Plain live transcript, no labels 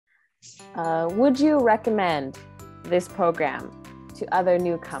Would you recommend this program to other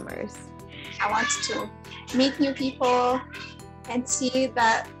newcomers? I want to meet new people and see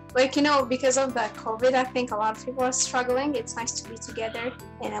that, because of the COVID, I think a lot of people are struggling. It's nice to be together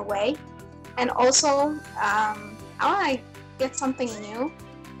in a way. And also, I want to get something new,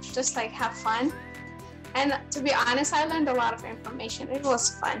 just like have fun. And to be honest, I learned a lot of information. It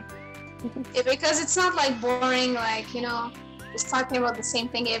was fun. Because it's not like boring, just talking about the same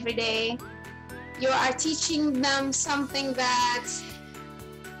thing every day. You are teaching them something that,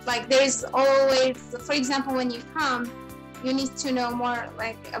 there's always, for example, when you come, you need to know more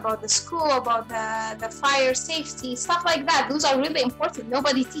about the school, about the fire safety, stuff like that. Those are really important.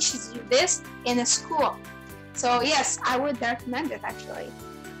 Nobody teaches you this in a school. So yes, I would recommend it actually.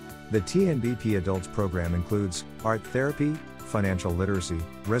 The TNBP Adults program includes art therapy, financial literacy,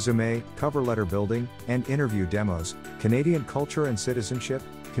 resume, cover letter building, and interview demos, Canadian culture and citizenship,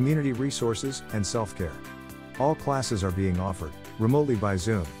 community resources, and self-care. All classes are being offered remotely by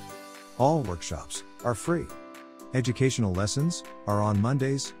Zoom. All workshops are free. Educational lessons are on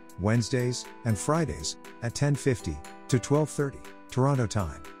Mondays, Wednesdays, and Fridays at 10:50 to 12:30 Toronto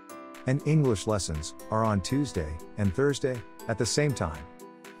time. And English lessons are on Tuesday and Thursday at the same time.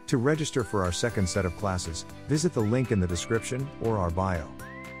 To register for our second set of classes, visit the link in the description or our bio.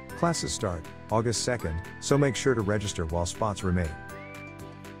 Classes start August 2nd, so make sure to register while spots remain.